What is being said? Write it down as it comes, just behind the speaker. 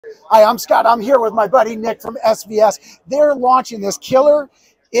Hi, I'm Scott. I'm here with my buddy Nick from SVS. They're launching this killer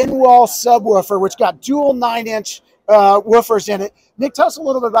in-wall subwoofer, which got dual 9-inch woofers in it. Nick, tell us a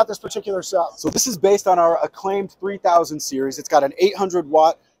little bit about this particular sub. So this is based on our acclaimed 3000 series. It's got an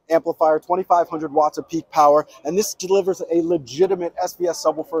 800-watt amplifier, 2500 watts of peak power, and this delivers a legitimate SVS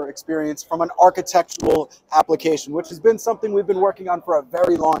subwoofer experience from an architectural application, which has been something we've been working on for a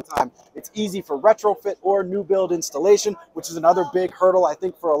very long time. It's easy for retrofit or new build installation, which is another big hurdle, I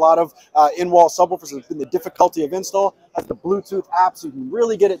think, for a lot of in-wall subwoofers. Has been the difficulty of install. Has the Bluetooth app, so you can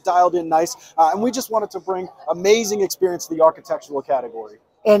really get it dialed in nice. And we just wanted to bring amazing experience to the architectural category.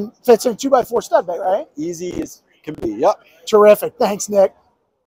 And fits in 2x4 stud bay, right? Easy as can be, yep. Terrific. Thanks, Nick.